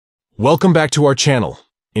Welcome back to our channel.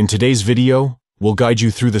 In today's video, we'll guide you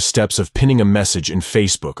through the steps of pinning a message in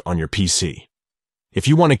Facebook on your PC. If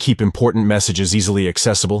you want to keep important messages easily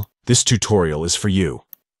accessible, this tutorial is for you.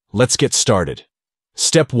 Let's get started.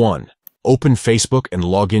 Step 1. Open Facebook and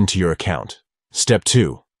log into your account. Step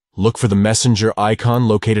 2. Look for the messenger icon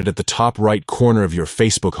located at the top right corner of your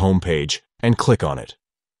Facebook homepage and click on it.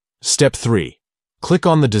 Step 3. Click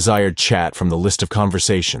on the desired chat from the list of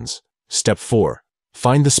conversations. Step 4.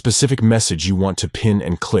 Find the specific message you want to pin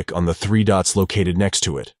and click on the 3 dots located next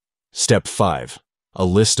to it. Step 5. A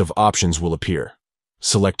list of options will appear.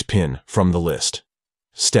 Select Pin from the list.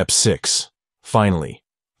 Step 6. Finally,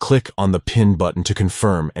 click on the Pin button to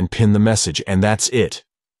confirm and pin the message, and that's it.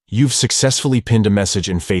 You've successfully pinned a message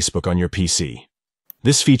in Facebook on your PC.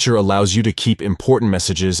 This feature allows you to keep important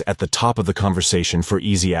messages at the top of the conversation for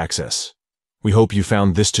easy access. We hope you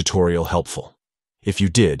found this tutorial helpful. If you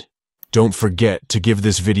did, don't forget to give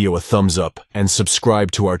this video a thumbs up and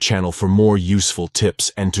subscribe to our channel for more useful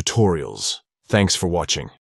tips and tutorials. Thanks for watching.